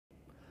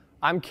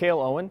I'm Cale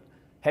Owen,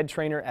 head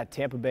trainer at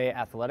Tampa Bay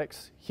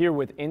Athletics, here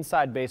with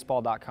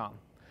InsideBaseball.com.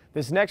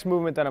 This next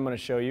movement that I'm going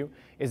to show you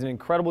is an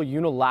incredible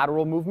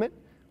unilateral movement.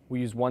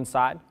 We use one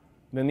side,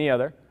 then the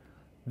other,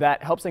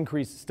 that helps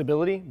increase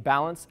stability,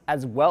 balance,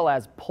 as well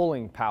as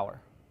pulling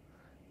power.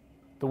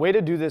 The way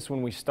to do this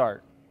when we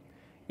start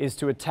is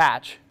to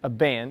attach a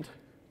band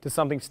to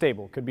something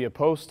stable. Could be a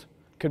post,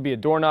 could be a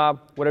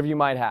doorknob, whatever you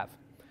might have.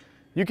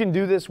 You can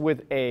do this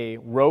with a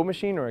row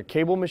machine or a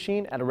cable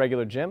machine at a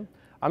regular gym.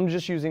 I'm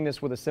just using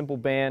this with a simple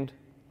band,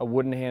 a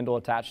wooden handle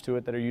attached to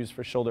it that are used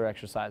for shoulder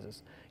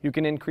exercises. You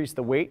can increase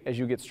the weight as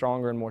you get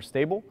stronger and more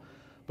stable,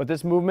 but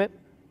this movement,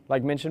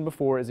 like mentioned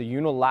before, is a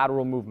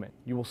unilateral movement.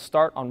 You will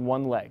start on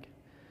one leg.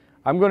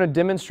 I'm going to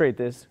demonstrate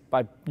this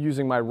by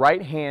using my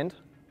right hand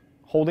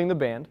holding the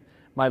band.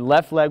 My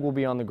left leg will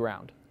be on the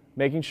ground,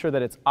 making sure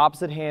that it's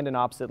opposite hand and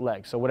opposite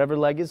leg. So whatever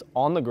leg is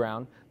on the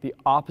ground, the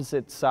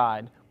opposite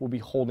side will be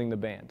holding the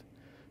band.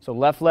 So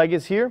left leg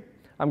is here.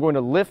 I'm going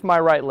to lift my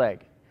right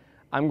leg.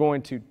 I'm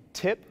going to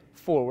tip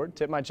forward,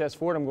 tip my chest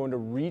forward. I'm going to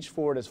reach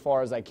forward as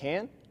far as I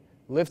can,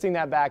 lifting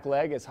that back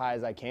leg as high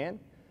as I can.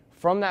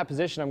 From that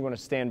position, I'm going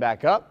to stand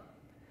back up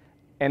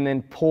and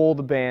then pull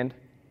the band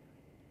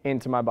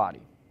into my body.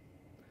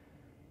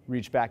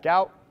 Reach back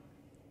out,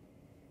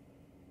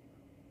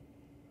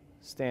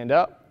 stand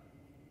up,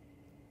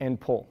 and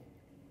pull.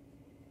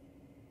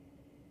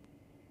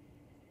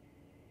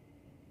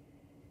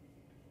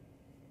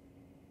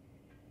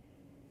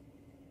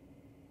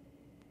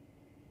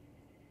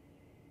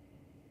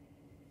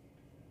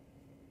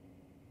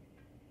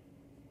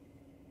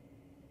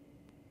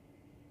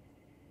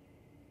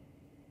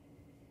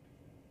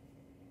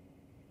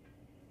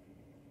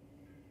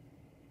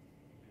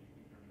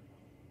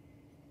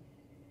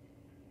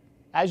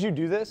 As you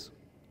do this,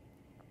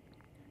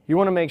 you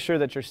want to make sure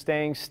that you're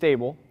staying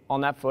stable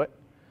on that foot,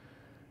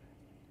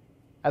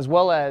 as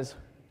well as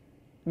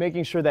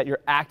making sure that you're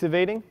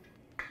activating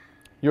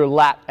your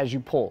lat as you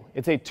pull.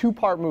 It's a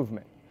two-part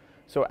movement.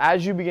 So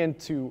as you begin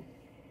to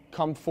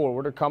come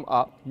forward or come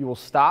up, you will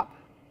stop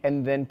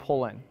and then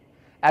pull in.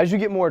 As you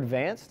get more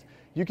advanced,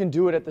 you can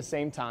do it at the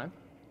same time,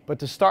 but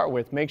to start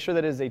with, make sure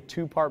that it is a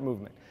two-part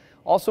movement.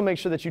 Also make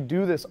sure that you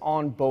do this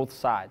on both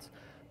sides.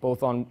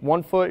 Both on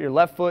one foot, your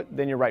left foot,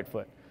 then your right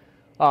foot.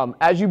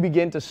 As you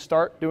begin to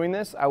start doing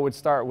this, I would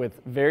start with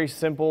very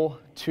simple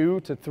 2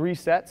 to 3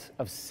 sets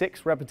of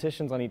 6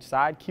 repetitions on each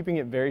side, keeping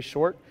it very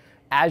short.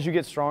 As you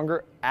get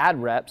stronger,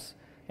 add reps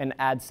and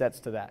add sets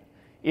to that.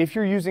 If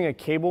you're using a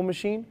cable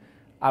machine,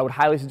 I would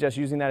highly suggest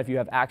using that if you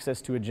have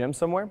access to a gym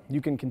somewhere. You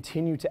can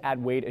continue to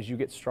add weight as you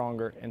get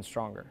stronger and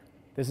stronger.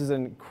 This is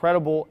an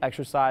incredible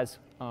exercise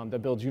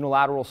that builds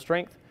unilateral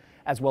strength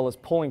as well as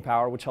pulling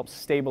power, which helps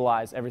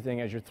stabilize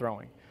everything as you're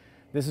throwing.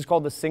 This is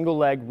called the single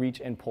leg reach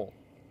and pull.